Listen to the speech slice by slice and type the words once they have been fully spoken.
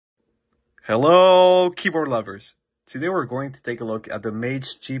Hello, keyboard lovers. Today we're going to take a look at the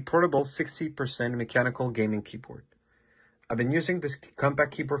MageGee Portable 60% Mechanical Gaming Keyboard. I've been using this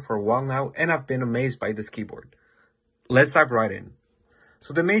compact keyboard for a while now, and I've been amazed by this keyboard. Let's dive right in.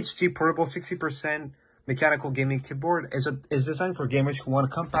 So the MageGee Portable 60% Mechanical Gaming Keyboard is designed for gamers who want a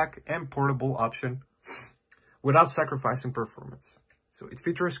compact and portable option without sacrificing performance. So it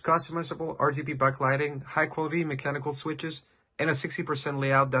features customizable RGB backlighting, high-quality mechanical switches, and a 60%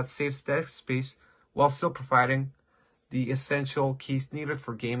 layout that saves desk space while still providing the essential keys needed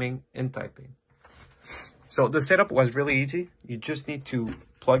for gaming and typing. So the setup was really easy. You just need to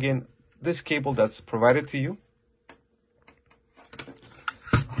plug in this cable that's provided to you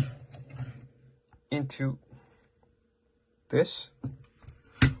into this,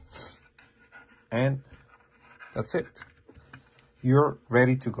 and that's it. You're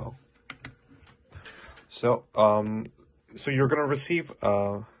ready to go. So you're gonna receive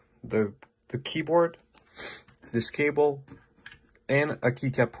the keyboard, this cable, and a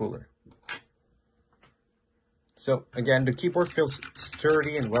keycap puller. So again, the keyboard feels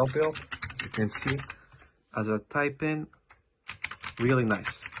sturdy and well built. You can see as I type in, really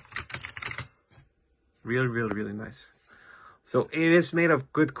nice. Really nice. So it is made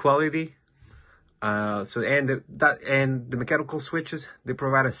of good quality. And the mechanical switches, they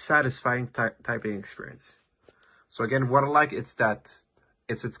provide a satisfying typing experience. So again, what I like is that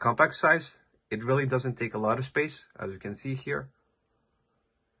it's compact size. It really doesn't take a lot of space, as you can see here.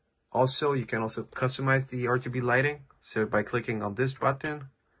 Also, you can also customize the RGB lighting. So by clicking on this button,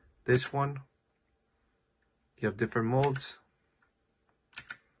 this one, you have different modes.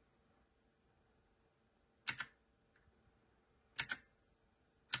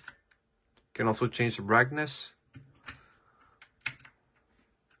 You can also change the brightness.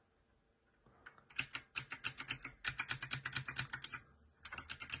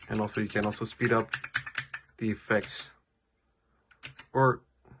 And also you can also speed up the effects or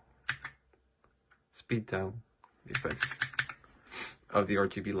speed down the effects of the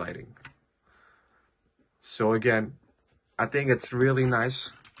RGB lighting. So again, I think it's really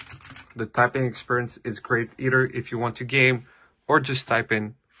nice. The typing experience is great either if you want to game or just type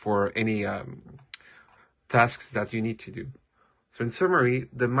in for any tasks that you need to do. So in summary,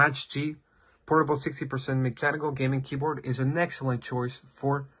 the MageGee Portable 60% Mechanical Gaming Keyboard is an excellent choice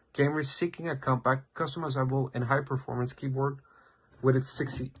for gamers seeking a compact, customizable, and high-performance keyboard. With its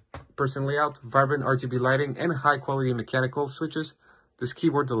 60% layout, vibrant RGB lighting, and high-quality mechanical switches, this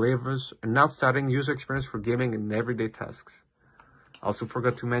keyboard delivers an outstanding user experience for gaming and everyday tasks. I also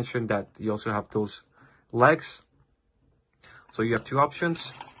forgot to mention that you also have those legs. So you have two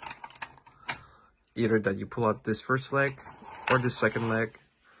options. Either that you pull out this first leg or the second leg,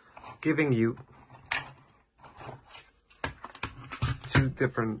 giving you two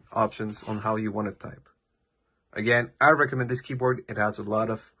different options on how you want to type. Again, I recommend this keyboard. It has a lot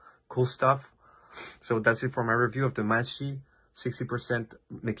of cool stuff. So that's it for my review of the MageGee 60%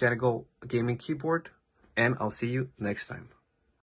 Mechanical Gaming Keyboard, and I'll see you next time.